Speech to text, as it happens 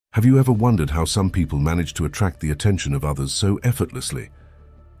Have you ever wondered how some people manage to attract the attention of others so effortlessly?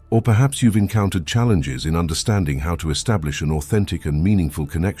 Or perhaps you've encountered challenges in understanding how to establish an authentic and meaningful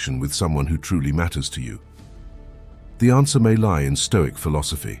connection with someone who truly matters to you. The answer may lie in Stoic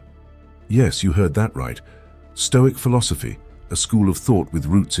philosophy. Yes, you heard that right. Stoic philosophy, a school of thought with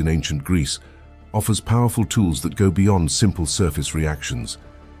roots in ancient Greece, offers powerful tools that go beyond simple surface reactions.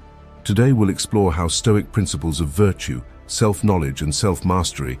 Today we'll explore how Stoic principles of virtue, self-knowledge and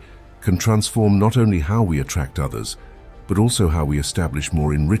self-mastery can transform not only how we attract others, but also how we establish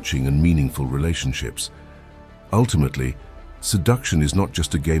more enriching and meaningful relationships. Ultimately, seduction is not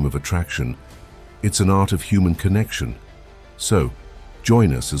just a game of attraction, it's an art of human connection. So,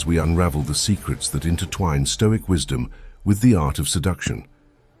 join us as we unravel the secrets that intertwine Stoic wisdom with the art of seduction.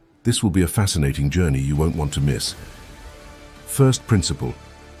 This will be a fascinating journey you won't want to miss. First principle,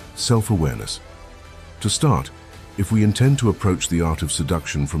 self-awareness. To start, if we intend to approach the art of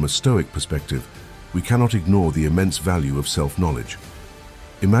seduction from a Stoic perspective, we cannot ignore the immense value of self-knowledge.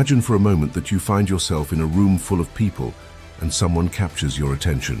 Imagine for a moment that you find yourself in a room full of people and someone captures your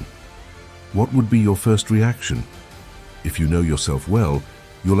attention. What would be your first reaction? If you know yourself well,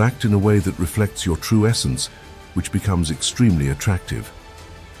 you'll act in a way that reflects your true essence, which becomes extremely attractive.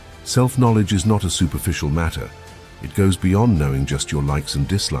 Self-knowledge is not a superficial matter. It goes beyond knowing just your likes and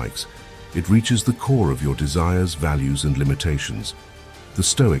dislikes. It reaches the core of your desires, values, and limitations. The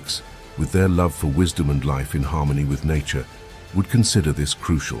Stoics, with their love for wisdom and life in harmony with nature, would consider this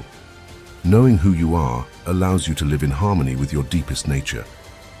crucial. Knowing who you are allows you to live in harmony with your deepest nature,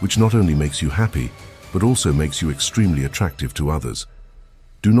 which not only makes you happy, but also makes you extremely attractive to others.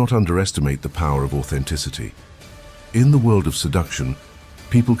 Do not underestimate the power of authenticity. In the world of seduction,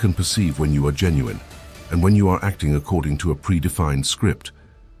 people can perceive when you are genuine and when you are acting according to a predefined script.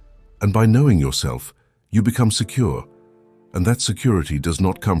 And by knowing yourself, you become secure. And that security does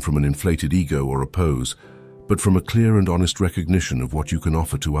not come from an inflated ego or a pose, but from a clear and honest recognition of what you can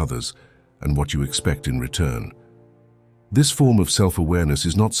offer to others and what you expect in return. This form of self-awareness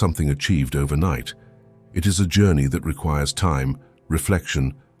is not something achieved overnight. It is a journey that requires time,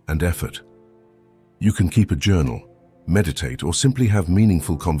 reflection, and effort. You can keep a journal, meditate, or simply have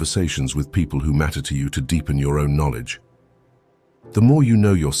meaningful conversations with people who matter to you to deepen your own knowledge. The more you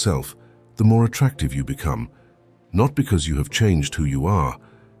know yourself, the more attractive you become, not because you have changed who you are,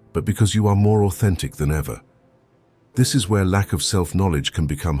 but because you are more authentic than ever. This is where lack of self-knowledge can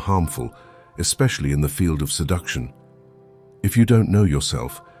become harmful, especially in the field of seduction. If you don't know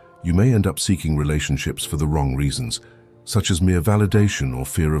yourself, you may end up seeking relationships for the wrong reasons, such as mere validation or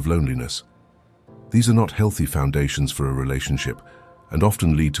fear of loneliness. These are not healthy foundations for a relationship and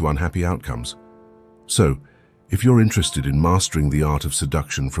often lead to unhappy outcomes. So, if you're interested in mastering the art of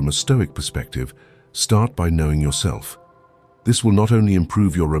seduction from a Stoic perspective, start by knowing yourself. This will not only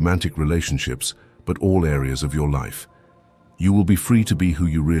improve your romantic relationships, but all areas of your life. You will be free to be who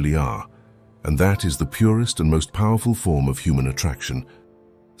you really are, and that is the purest and most powerful form of human attraction.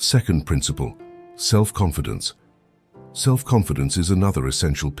 Second principle, self-confidence. Self-confidence is another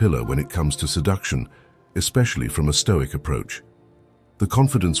essential pillar when it comes to seduction, especially from a Stoic approach. The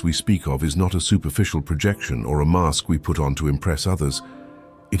confidence we speak of is not a superficial projection or a mask we put on to impress others.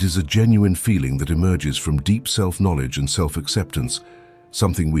 It is a genuine feeling that emerges from deep self-knowledge and self-acceptance,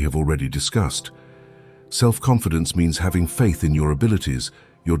 something we have already discussed. Self-confidence means having faith in your abilities,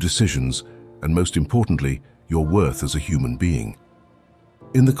 your decisions, and most importantly, your worth as a human being.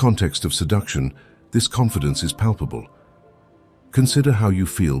 In the context of seduction, this confidence is palpable. Consider how you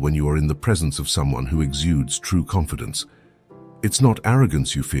feel when you are in the presence of someone who exudes true confidence. It's not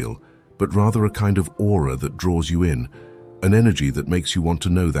arrogance you feel, but rather a kind of aura that draws you in, an energy that makes you want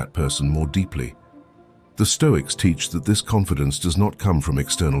to know that person more deeply. The Stoics teach that this confidence does not come from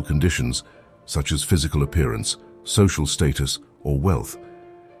external conditions, such as physical appearance, social status, or wealth.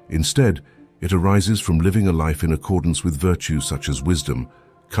 Instead, it arises from living a life in accordance with virtues such as wisdom,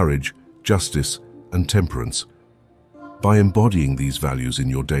 courage, justice, and temperance. By embodying these values in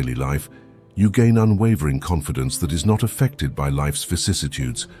your daily life, you gain unwavering confidence that is not affected by life's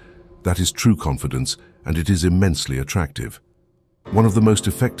vicissitudes. That is true confidence, and it is immensely attractive. One of the most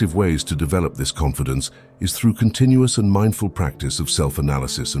effective ways to develop this confidence is through continuous and mindful practice of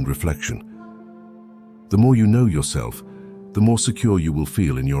self-analysis and reflection. The more you know yourself, the more secure you will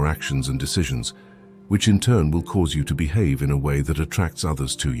feel in your actions and decisions, which in turn will cause you to behave in a way that attracts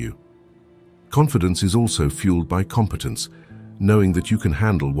others to you. Confidence is also fueled by competence. Knowing that you can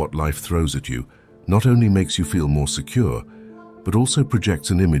handle what life throws at you not only makes you feel more secure, but also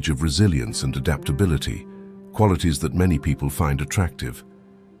projects an image of resilience and adaptability, qualities that many people find attractive.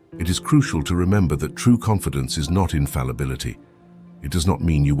 It is crucial to remember that true confidence is not infallibility. It does not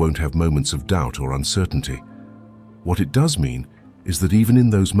mean you won't have moments of doubt or uncertainty. What it does mean is that even in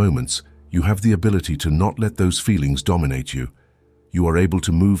those moments, you have the ability to not let those feelings dominate you. You are able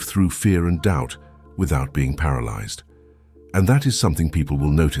to move through fear and doubt without being paralyzed. And that is something people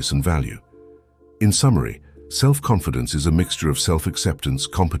will notice and value. In summary, self-confidence is a mixture of self-acceptance,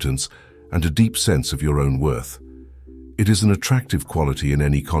 competence, and a deep sense of your own worth. It is an attractive quality in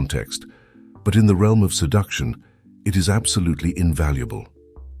any context, but in the realm of seduction, it is absolutely invaluable.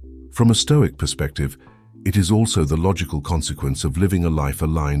 From a Stoic perspective, it is also the logical consequence of living a life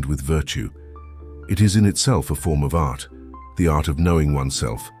aligned with virtue. It is in itself a form of art, the art of knowing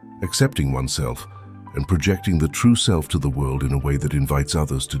oneself, accepting oneself, and projecting the true self to the world in a way that invites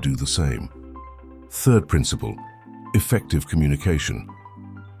others to do the same. Third principle, effective communication.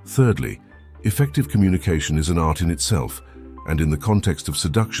 Thirdly, effective communication is an art in itself, and in the context of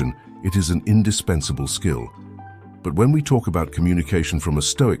seduction, it is an indispensable skill. But when we talk about communication from a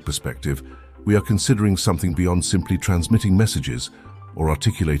Stoic perspective, we are considering something beyond simply transmitting messages or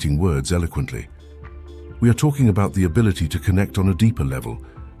articulating words eloquently. We are talking about the ability to connect on a deeper level,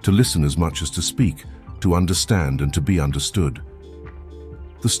 to listen as much as to speak, to understand and to be understood.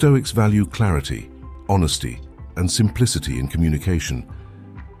 The Stoics value clarity, honesty, and simplicity in communication.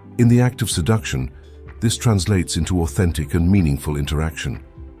 In the act of seduction, this translates into authentic and meaningful interaction.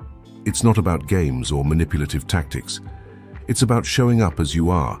 It's not about games or manipulative tactics. It's about showing up as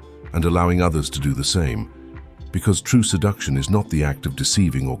you are and allowing others to do the same. Because true seduction is not the act of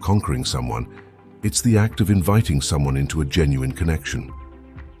deceiving or conquering someone, it's the act of inviting someone into a genuine connection.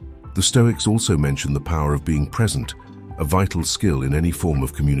 The Stoics also mention the power of being present, a vital skill in any form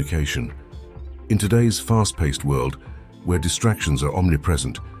of communication. In today's fast-paced world, where distractions are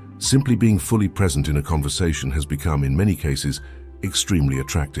omnipresent, simply being fully present in a conversation has become, in many cases, extremely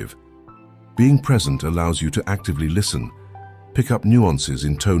attractive. Being present allows you to actively listen, pick up nuances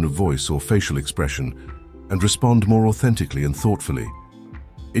in tone of voice or facial expression, and respond more authentically and thoughtfully.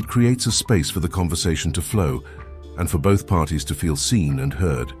 It creates a space for the conversation to flow and for both parties to feel seen and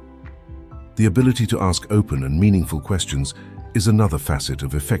heard. The ability to ask open and meaningful questions is another facet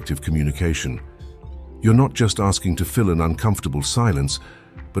of effective communication. You're not just asking to fill an uncomfortable silence,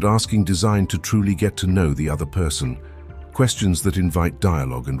 but asking designed to truly get to know the other person, questions that invite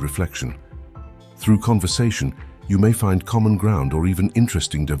dialogue and reflection. Through conversation, you may find common ground or even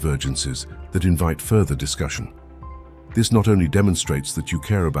interesting divergences that invite further discussion. This not only demonstrates that you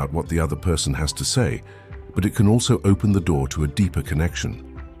care about what the other person has to say, but it can also open the door to a deeper connection.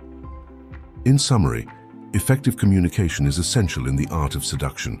 In summary, effective communication is essential in the art of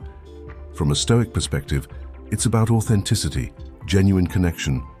seduction. From a Stoic perspective, it's about authenticity, genuine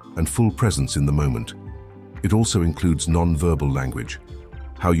connection, and full presence in the moment. It also includes non-verbal language.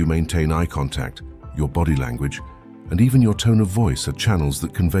 How you maintain eye contact, your body language, and even your tone of voice are channels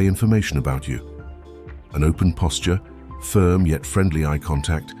that convey information about you. An open posture, firm yet friendly eye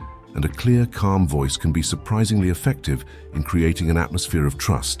contact, and a clear, calm voice can be surprisingly effective in creating an atmosphere of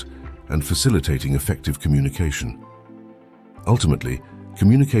trust and facilitating effective communication. Ultimately,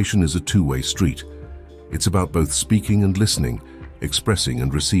 communication is a two-way street. It's about both speaking and listening, expressing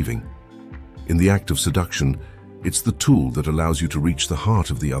and receiving. In the act of seduction, it's the tool that allows you to reach the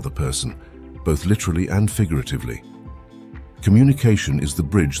heart of the other person, both literally and figuratively. Communication is the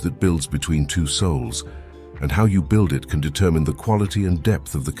bridge that builds between two souls, and how you build it can determine the quality and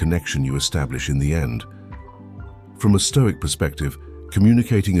depth of the connection you establish in the end. From a Stoic perspective,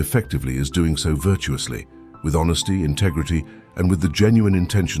 communicating effectively is doing so virtuously, with honesty, integrity, and with the genuine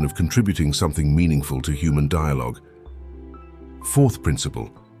intention of contributing something meaningful to human dialogue. Fourth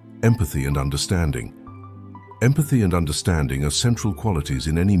principle, empathy and understanding. Empathy and understanding are central qualities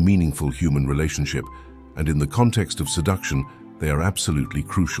in any meaningful human relationship, and in the context of seduction, they are absolutely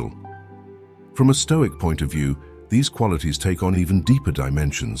crucial. From a Stoic point of view, these qualities take on even deeper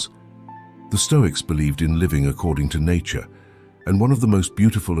dimensions. The Stoics believed in living according to nature, and one of the most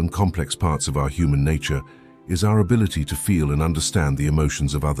beautiful and complex parts of our human nature is our ability to feel and understand the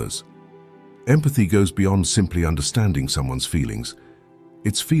emotions of others. Empathy goes beyond simply understanding someone's feelings.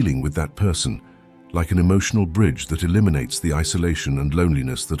 It's feeling with that person, like an emotional bridge that eliminates the isolation and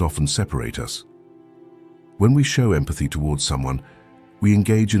loneliness that often separate us. When we show empathy towards someone, we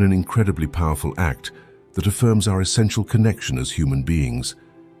engage in an incredibly powerful act that affirms our essential connection as human beings.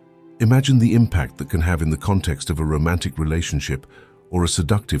 Imagine the impact that can have in the context of a romantic relationship or a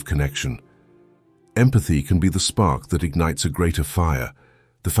seductive connection. Empathy can be the spark that ignites a greater fire,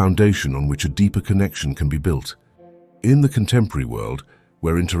 the foundation on which a deeper connection can be built. In the contemporary world,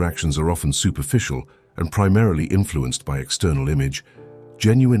 where interactions are often superficial and primarily influenced by external image,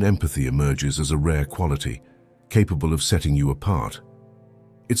 genuine empathy emerges as a rare quality, capable of setting you apart.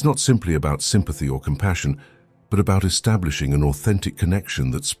 It's not simply about sympathy or compassion, but about establishing an authentic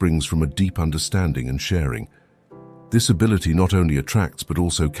connection that springs from a deep understanding and sharing. This ability not only attracts but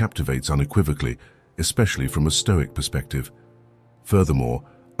also captivates unequivocally, especially from a Stoic perspective. Furthermore,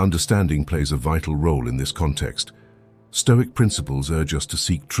 understanding plays a vital role in this context. Stoic principles urge us to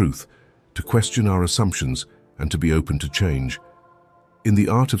seek truth, to question our assumptions, and to be open to change. In the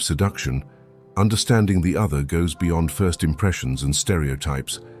art of seduction, understanding the other goes beyond first impressions and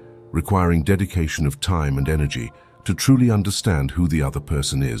stereotypes, requiring dedication of time and energy to truly understand who the other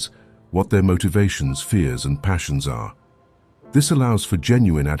person is, what their motivations, fears, and passions are. This allows for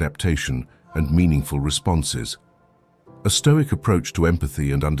genuine adaptation and meaningful responses. A Stoic approach to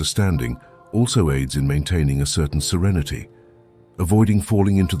empathy and understanding also aids in maintaining a certain serenity, avoiding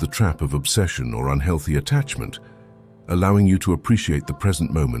falling into the trap of obsession or unhealthy attachment, allowing you to appreciate the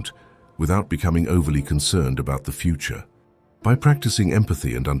present moment without becoming overly concerned about the future. By practicing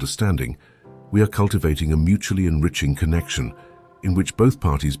empathy and understanding, we are cultivating a mutually enriching connection in which both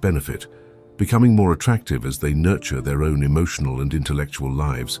parties benefit, becoming more attractive as they nurture their own emotional and intellectual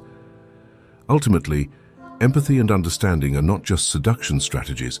lives. Ultimately, empathy and understanding are not just seduction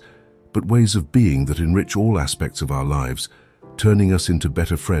strategies, but ways of being that enrich all aspects of our lives, turning us into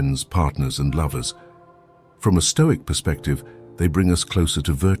better friends, partners, and lovers. From a Stoic perspective, they bring us closer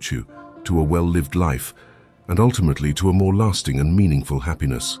to virtue, to a well-lived life, and ultimately to a more lasting and meaningful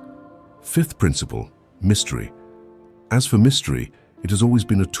happiness. Fifth principle, mystery. As for mystery, it has always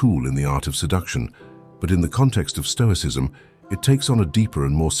been a tool in the art of seduction, but in the context of Stoicism, it takes on a deeper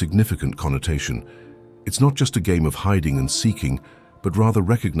and more significant connotation. It's not just a game of hiding and seeking, but rather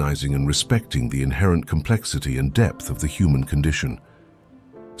recognizing and respecting the inherent complexity and depth of the human condition.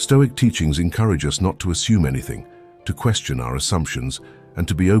 Stoic teachings encourage us not to assume anything, to question our assumptions, and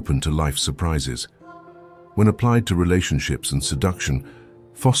to be open to life's surprises. When applied to relationships and seduction,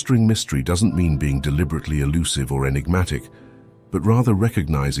 fostering mystery doesn't mean being deliberately elusive or enigmatic, but rather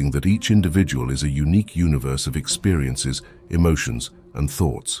recognizing that each individual is a unique universe of experiences, emotions, and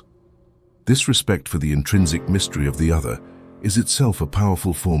thoughts. This respect for the intrinsic mystery of the other is itself a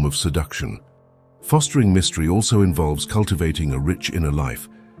powerful form of seduction. Fostering mystery also involves cultivating a rich inner life,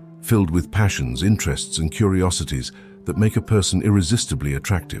 filled with passions, interests, and curiosities that make a person irresistibly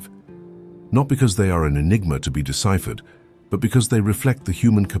attractive. Not because they are an enigma to be deciphered, but because they reflect the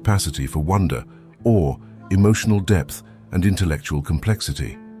human capacity for wonder, awe, emotional depth, and intellectual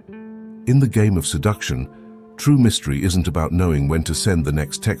complexity. In the game of seduction, true mystery isn't about knowing when to send the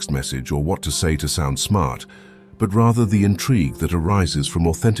next text message or what to say to sound smart, but rather the intrigue that arises from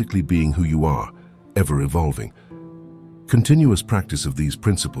authentically being who you are, ever evolving. Continuous practice of these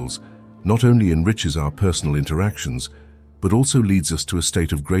principles not only enriches our personal interactions, but also leads us to a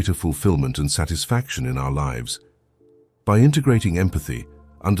state of greater fulfillment and satisfaction in our lives. By integrating empathy,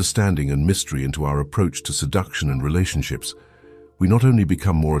 understanding, and mystery into our approach to seduction and relationships, we not only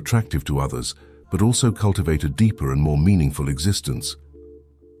become more attractive to others, but also cultivate a deeper and more meaningful existence.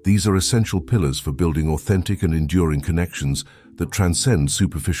 These are essential pillars for building authentic and enduring connections that transcend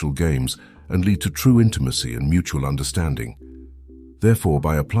superficial games and lead to true intimacy and mutual understanding. Therefore,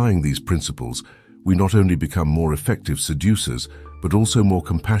 by applying these principles, we not only become more effective seducers, but also more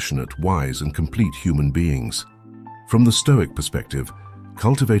compassionate, wise, and complete human beings. From the Stoic perspective,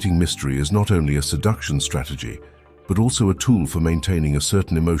 cultivating mystery is not only a seduction strategy, but also a tool for maintaining a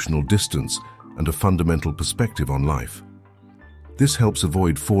certain emotional distance and a fundamental perspective on life. This helps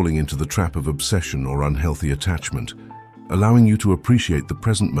avoid falling into the trap of obsession or unhealthy attachment, allowing you to appreciate the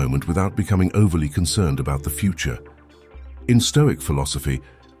present moment without becoming overly concerned about the future. In Stoic philosophy,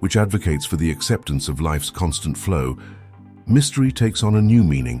 which advocates for the acceptance of life's constant flow, mystery takes on a new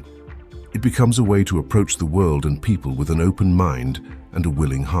meaning. It becomes a way to approach the world and people with an open mind and a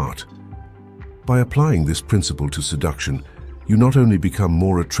willing heart. By applying this principle to seduction, you not only become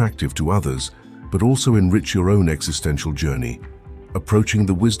more attractive to others, but also enrich your own existential journey, approaching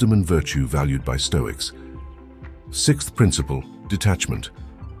the wisdom and virtue valued by Stoics. Sixth principle, detachment.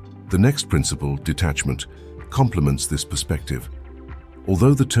 The next principle, detachment, complements this perspective.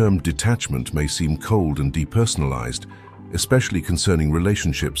 Although the term detachment may seem cold and depersonalized, especially concerning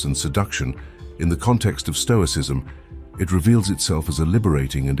relationships and seduction, in the context of Stoicism, it reveals itself as a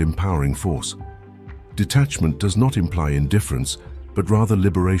liberating and empowering force. Detachment does not imply indifference, but rather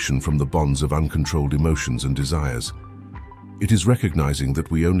liberation from the bonds of uncontrolled emotions and desires. It is recognizing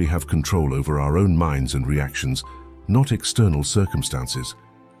that we only have control over our own minds and reactions, not external circumstances.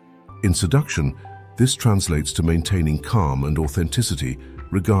 In seduction, this translates to maintaining calm and authenticity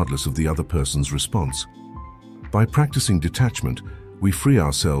regardless of the other person's response. By practicing detachment, we free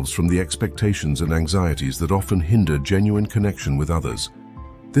ourselves from the expectations and anxieties that often hinder genuine connection with others.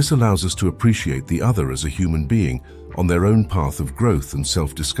 This allows us to appreciate the other as a human being on their own path of growth and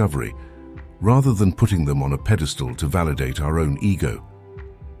self-discovery, rather than putting them on a pedestal to validate our own ego.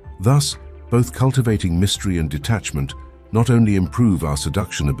 Thus, both cultivating mystery and detachment not only improve our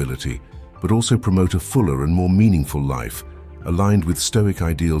seduction ability, but also promote a fuller and more meaningful life, aligned with Stoic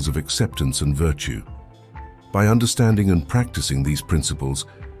ideals of acceptance and virtue. By understanding and practicing these principles,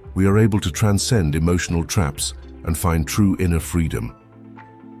 we are able to transcend emotional traps and find true inner freedom.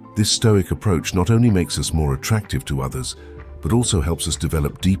 This Stoic approach not only makes us more attractive to others, but also helps us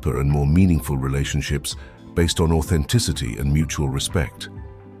develop deeper and more meaningful relationships based on authenticity and mutual respect.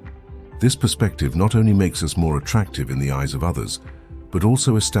 This perspective not only makes us more attractive in the eyes of others, but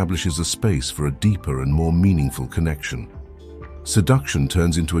also establishes a space for a deeper and more meaningful connection. Seduction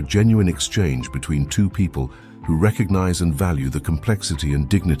turns into a genuine exchange between two people who recognize and value the complexity and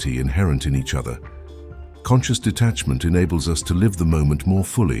dignity inherent in each other. Conscious detachment enables us to live the moment more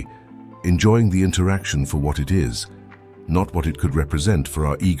fully, enjoying the interaction for what it is, not what it could represent for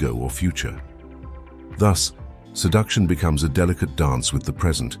our ego or future. Thus, seduction becomes a delicate dance with the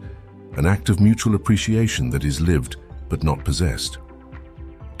present, an act of mutual appreciation that is lived but not possessed.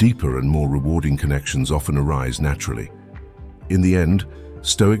 Deeper and more rewarding connections often arise naturally. In the end,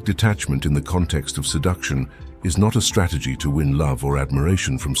 Stoic detachment in the context of seduction is not a strategy to win love or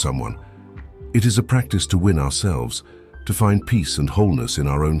admiration from someone. It is a practice to win ourselves, to find peace and wholeness in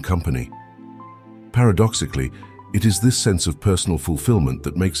our own company. Paradoxically, it is this sense of personal fulfillment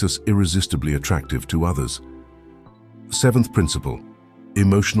that makes us irresistibly attractive to others. Seventh principle,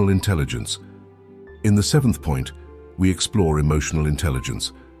 emotional intelligence. In the seventh point, we explore emotional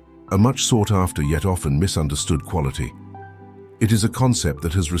intelligence, a much sought after yet often misunderstood quality. It is a concept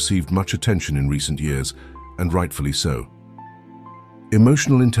that has received much attention in recent years, and rightfully so.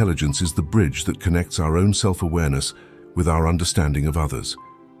 Emotional intelligence is the bridge that connects our own self-awareness with our understanding of others.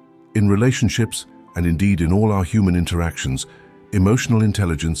 In relationships, and indeed in all our human interactions, emotional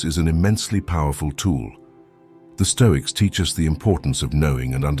intelligence is an immensely powerful tool. The Stoics teach us the importance of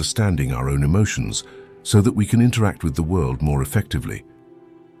knowing and understanding our own emotions so that we can interact with the world more effectively.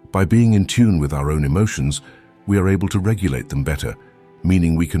 By being in tune with our own emotions, we are able to regulate them better,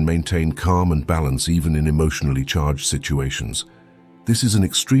 meaning we can maintain calm and balance even in emotionally charged situations. This is an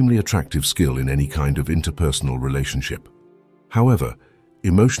extremely attractive skill in any kind of interpersonal relationship. However,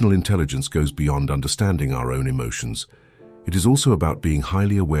 emotional intelligence goes beyond understanding our own emotions. It is also about being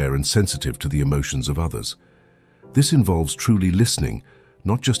highly aware and sensitive to the emotions of others. This involves truly listening,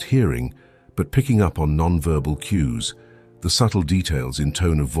 not just hearing, but picking up on non-verbal cues, the subtle details in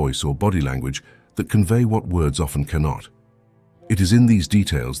tone of voice or body language that convey what words often cannot. It is in these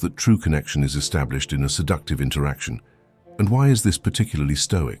details that true connection is established in a seductive interaction. And why is this particularly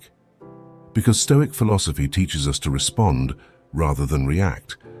Stoic? Because Stoic philosophy teaches us to respond rather than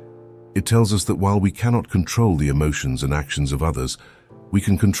react. It tells us that while we cannot control the emotions and actions of others, we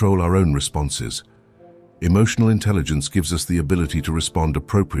can control our own responses. Emotional intelligence gives us the ability to respond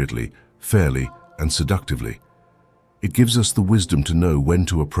appropriately, fairly, and seductively. It gives us the wisdom to know when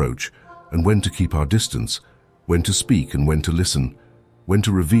to approach and when to keep our distance, when to speak and when to listen, when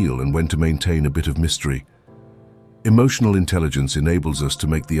to reveal and when to maintain a bit of mystery. Emotional intelligence enables us to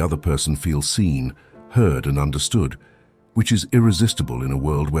make the other person feel seen, heard, and understood, which is irresistible in a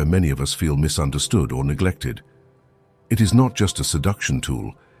world where many of us feel misunderstood or neglected. It is not just a seduction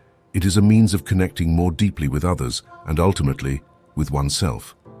tool, it is a means of connecting more deeply with others and ultimately with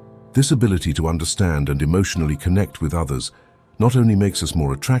oneself. This ability to understand and emotionally connect with others not only makes us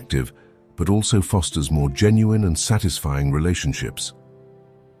more attractive, but also fosters more genuine and satisfying relationships.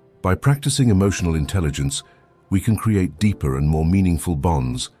 By practicing emotional intelligence, we can create deeper and more meaningful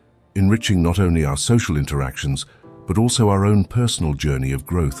bonds, enriching not only our social interactions, but also our own personal journey of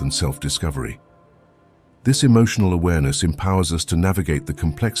growth and self-discovery. This emotional awareness empowers us to navigate the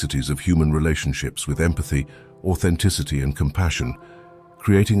complexities of human relationships with empathy, authenticity, and compassion,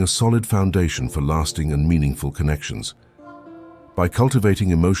 creating a solid foundation for lasting and meaningful connections. By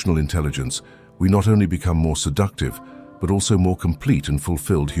cultivating emotional intelligence, we not only become more seductive, but also more complete and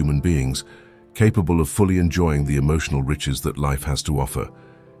fulfilled human beings, capable of fully enjoying the emotional riches that life has to offer.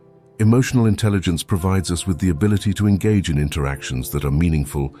 Emotional intelligence provides us with the ability to engage in interactions that are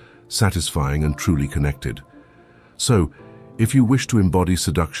meaningful, satisfying, and truly connected. So, if you wish to embody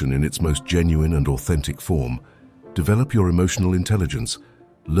seduction in its most genuine and authentic form, develop your emotional intelligence,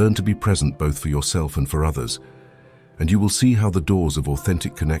 learn to be present both for yourself and for others, and you will see how the doors of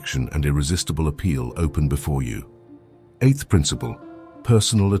authentic connection and irresistible appeal open before you. Eighth principle,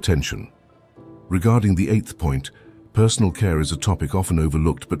 personal attention. Regarding the eighth point, personal care is a topic often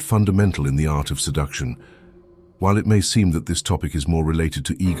overlooked but fundamental in the art of seduction. While it may seem that this topic is more related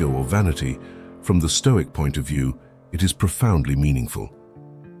to ego or vanity, from the Stoic point of view, it is profoundly meaningful.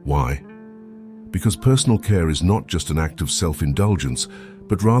 Why? Because personal care is not just an act of self-indulgence,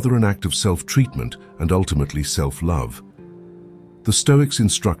 but rather an act of self-treatment and ultimately self-love. The Stoics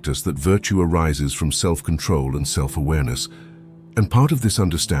instruct us that virtue arises from self-control and self-awareness, and part of this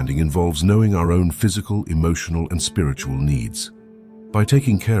understanding involves knowing our own physical, emotional, and spiritual needs. By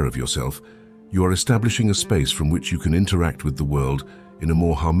taking care of yourself, you are establishing a space from which you can interact with the world in a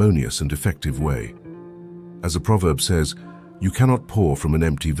more harmonious and effective way. As a proverb says, "You cannot pour from an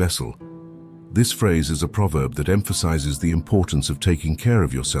empty vessel." This phrase is a proverb that emphasizes the importance of taking care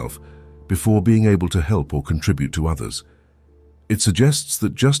of yourself before being able to help or contribute to others. It suggests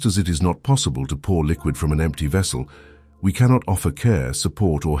that just as it is not possible to pour liquid from an empty vessel, we cannot offer care,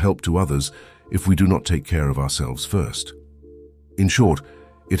 support, or help to others if we do not take care of ourselves first. In short,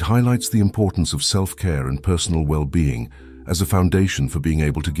 it highlights the importance of self-care and personal well-being as a foundation for being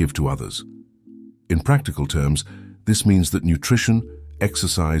able to give to others. In practical terms, this means that nutrition,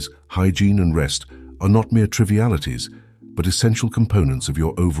 exercise, hygiene, and rest are not mere trivialities, but essential components of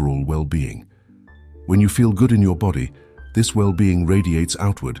your overall well-being. When you feel good in your body, this well-being radiates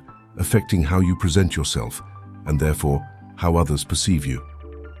outward, affecting how you present yourself, and therefore, how others perceive you.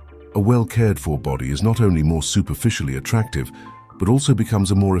 A well-cared-for body is not only more superficially attractive, but also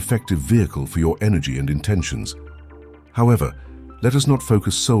becomes a more effective vehicle for your energy and intentions. However, let us not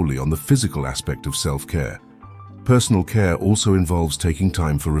focus solely on the physical aspect of self-care. Personal care also involves taking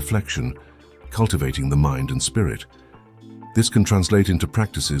time for reflection, cultivating the mind and spirit. This can translate into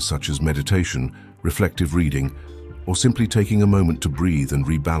practices such as meditation, reflective reading, or simply taking a moment to breathe and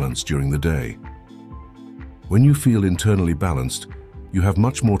rebalance during the day. When you feel internally balanced, you have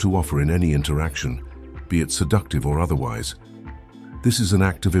much more to offer in any interaction, be it seductive or otherwise. This is an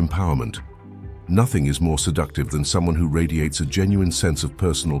act of empowerment. Nothing is more seductive than someone who radiates a genuine sense of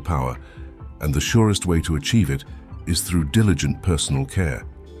personal power, and the surest way to achieve it is through diligent personal care.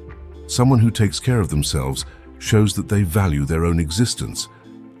 Someone who takes care of themselves shows that they value their own existence,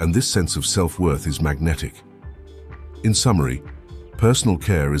 and this sense of self-worth is magnetic. In summary, personal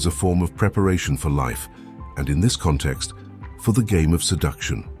care is a form of preparation for life, and in this context, for the game of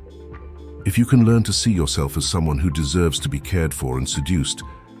seduction. If you can learn to see yourself as someone who deserves to be cared for and seduced,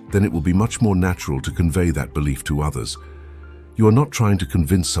 then it will be much more natural to convey that belief to others. You are not trying to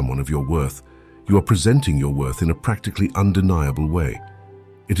convince someone of your worth. You are presenting your worth in a practically undeniable way.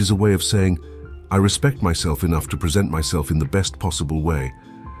 It is a way of saying, "I respect myself enough to present myself in the best possible way,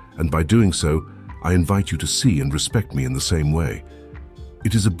 and by doing so, I invite you to see and respect me in the same way."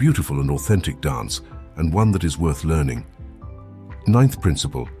 It is a beautiful and authentic dance, and one that is worth learning. Ninth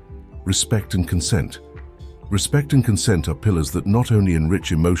principle, respect and consent. Respect and consent are pillars that not only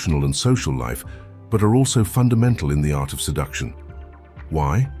enrich emotional and social life, but are also fundamental in the art of seduction.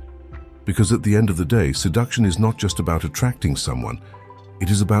 Why? Because at the end of the day, seduction is not just about attracting someone.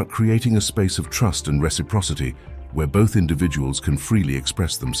 It is about creating a space of trust and reciprocity where both individuals can freely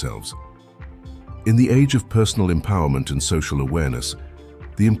express themselves. In the age of personal empowerment and social awareness,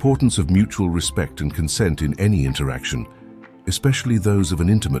 the importance of mutual respect and consent in any interaction, especially those of an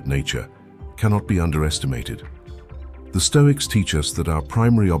intimate nature, cannot be underestimated. The Stoics teach us that our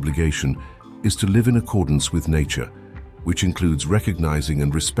primary obligation is to live in accordance with nature, which includes recognizing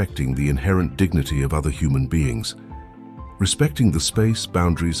and respecting the inherent dignity of other human beings. Respecting the space,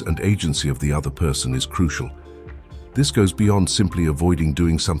 boundaries, and agency of the other person is crucial. This goes beyond simply avoiding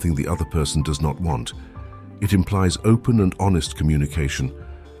doing something the other person does not want. It implies open and honest communication,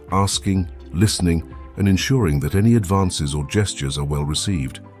 asking, listening, and ensuring that any advances or gestures are well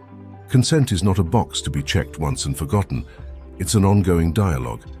received. Consent is not a box to be checked once and forgotten. It's an ongoing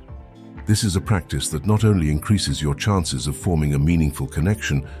dialogue. This is a practice that not only increases your chances of forming a meaningful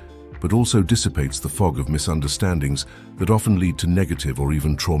connection, but also dissipates the fog of misunderstandings that often lead to negative or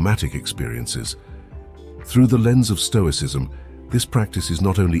even traumatic experiences. Through the lens of Stoicism, this practice is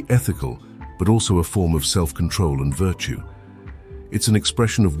not only ethical, but also a form of self-control and virtue. It's an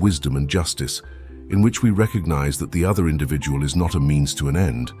expression of wisdom and justice, in which we recognize that the other individual is not a means to an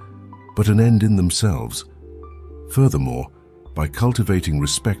end, but an end in themselves. Furthermore, by cultivating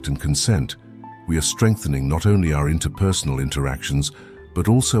respect and consent, we are strengthening not only our interpersonal interactions, but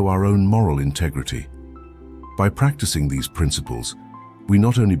also our own moral integrity. By practicing these principles, we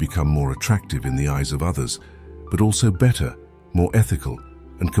not only become more attractive in the eyes of others, but also better, more ethical,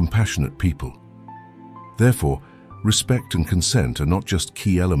 and compassionate people. Therefore, respect and consent are not just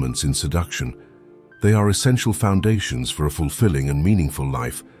key elements in seduction. They are essential foundations for a fulfilling and meaningful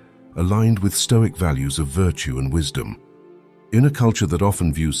life, aligned with Stoic values of virtue and wisdom. In a culture that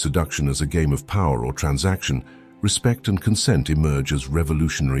often views seduction as a game of power or transaction, respect and consent emerge as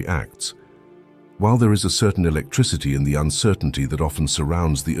revolutionary acts. While there is a certain electricity in the uncertainty that often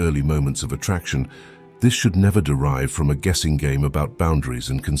surrounds the early moments of attraction, this should never derive from a guessing game about boundaries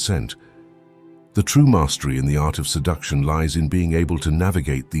and consent. The true mastery in the art of seduction lies in being able to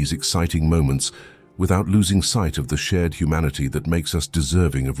navigate these exciting moments without losing sight of the shared humanity that makes us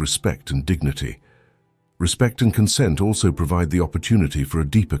deserving of respect and dignity. Respect and consent also provide the opportunity for a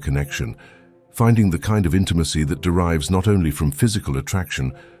deeper connection, finding the kind of intimacy that derives not only from physical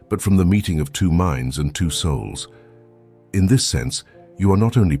attraction, but from the meeting of two minds and two souls. In this sense, you are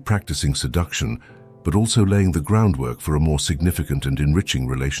not only practicing seduction, but also laying the groundwork for a more significant and enriching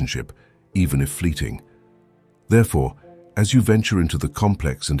relationship, even if fleeting. Therefore, as you venture into the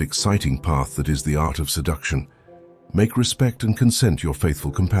complex and exciting path that is the art of seduction, make respect and consent your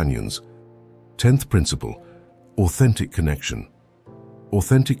faithful companions. 10th principle, authentic connection.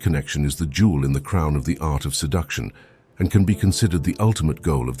 Authentic connection is the jewel in the crown of the art of seduction and can be considered the ultimate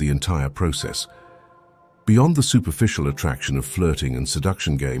goal of the entire process. Beyond the superficial attraction of flirting and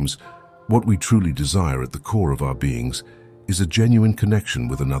seduction games, what we truly desire at the core of our beings is a genuine connection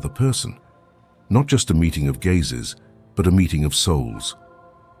with another person. Not just a meeting of gazes, but a meeting of souls.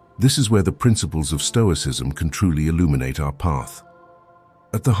 This is where the principles of Stoicism can truly illuminate our path.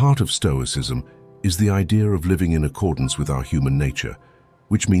 At the heart of Stoicism is the idea of living in accordance with our human nature,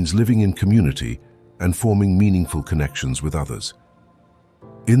 which means living in community and forming meaningful connections with others.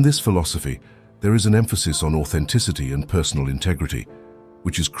 In this philosophy, there is an emphasis on authenticity and personal integrity,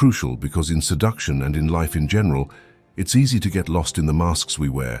 which is crucial because in seduction and in life in general, it's easy to get lost in the masks we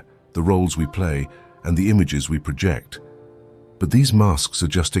wear, the roles we play, and the images we project. But these masks are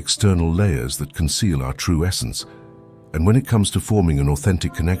just external layers that conceal our true essence, and when it comes to forming an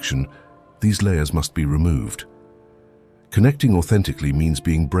authentic connection, these layers must be removed. Connecting authentically means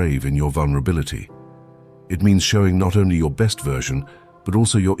being brave in your vulnerability. It means showing not only your best version, but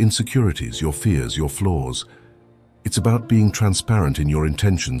also your insecurities, your fears, your flaws. It's about being transparent in your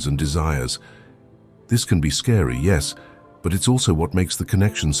intentions and desires. This can be scary, yes, but it's also what makes the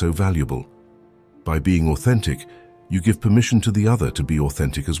connection so valuable. By being authentic, you give permission to the other to be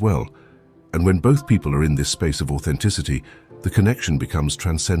authentic as well. And when both people are in this space of authenticity, the connection becomes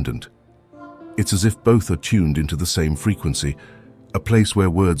transcendent. It's as if both are tuned into the same frequency, a place where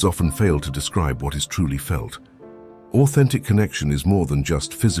words often fail to describe what is truly felt. Authentic connection is more than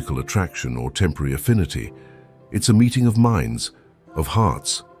just physical attraction or temporary affinity. It's a meeting of minds, of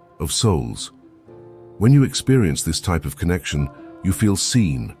hearts, of souls. When you experience this type of connection, you feel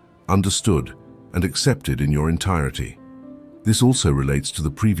seen, understood, and accepted in your entirety. This also relates to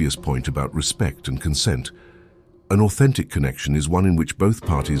the previous point about respect and consent. An authentic connection is one in which both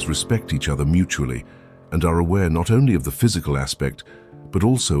parties respect each other mutually and are aware not only of the physical aspect, but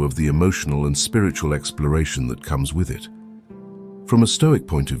also of the emotional and spiritual exploration that comes with it. From a Stoic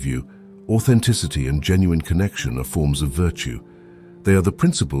point of view, authenticity and genuine connection are forms of virtue. They are the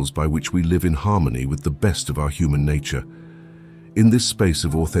principles by which we live in harmony with the best of our human nature. In this space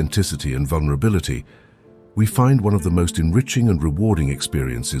of authenticity and vulnerability, we find one of the most enriching and rewarding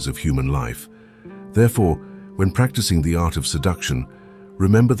experiences of human life. Therefore, when practicing the art of seduction,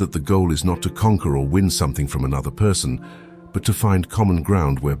 remember that the goal is not to conquer or win something from another person, but to find common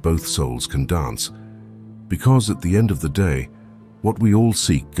ground where both souls can dance. Because at the end of the day, what we all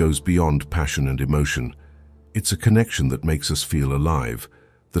seek goes beyond passion and emotion. It's a connection that makes us feel alive,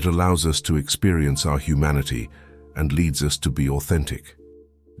 that allows us to experience our humanity and leads us to be authentic.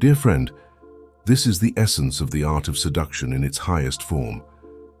 Dear friend, this is the essence of the art of seduction in its highest form.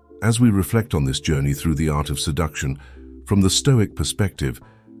 As we reflect on this journey through the art of seduction, from the Stoic perspective,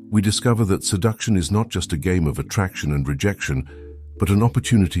 we discover that seduction is not just a game of attraction and rejection, but an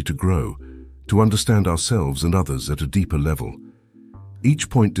opportunity to grow, to understand ourselves and others at a deeper level. Each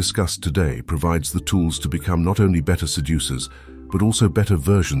point discussed today provides the tools to become not only better seducers, but also better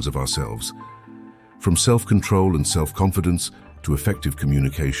versions of ourselves. From self-control and self-confidence to effective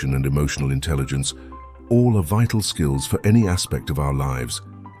communication and emotional intelligence, all are vital skills for any aspect of our lives,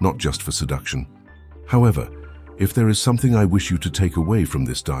 not just for seduction. However, if there is something I wish you to take away from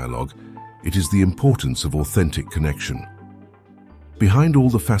this dialogue, it is the importance of authentic connection. Behind all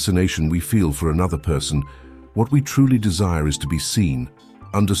the fascination we feel for another person, what we truly desire is to be seen,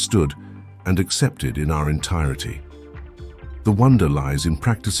 understood, and accepted in our entirety. The wonder lies in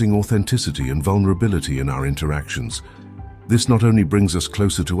practicing authenticity and vulnerability in our interactions. This not only brings us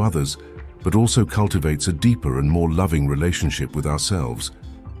closer to others, but also cultivates a deeper and more loving relationship with ourselves.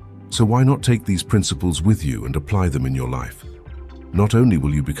 So why not take these principles with you and apply them in your life? Not only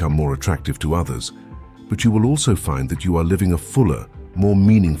will you become more attractive to others, but you will also find that you are living a fuller, more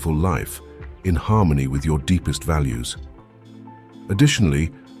meaningful life, in harmony with your deepest values.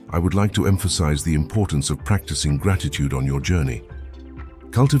 Additionally, I would like to emphasize the importance of practicing gratitude on your journey.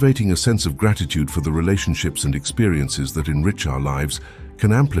 Cultivating a sense of gratitude for the relationships and experiences that enrich our lives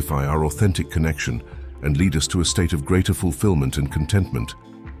can amplify our authentic connection and lead us to a state of greater fulfillment and contentment.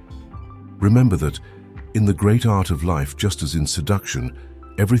 Remember that, in the great art of life, just as in seduction,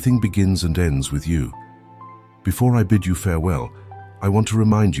 everything begins and ends with you. Before I bid you farewell, I want to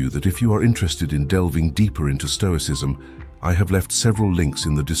remind you that if you are interested in delving deeper into Stoicism, I have left several links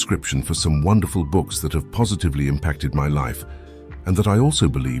in the description for some wonderful books that have positively impacted my life, and that I also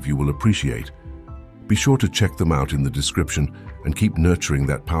believe you will appreciate. Be sure to check them out in the description and keep nurturing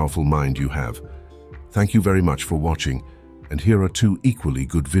that powerful mind you have. Thank you very much for watching, and here are 2 equally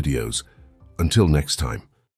good videos. Until next time.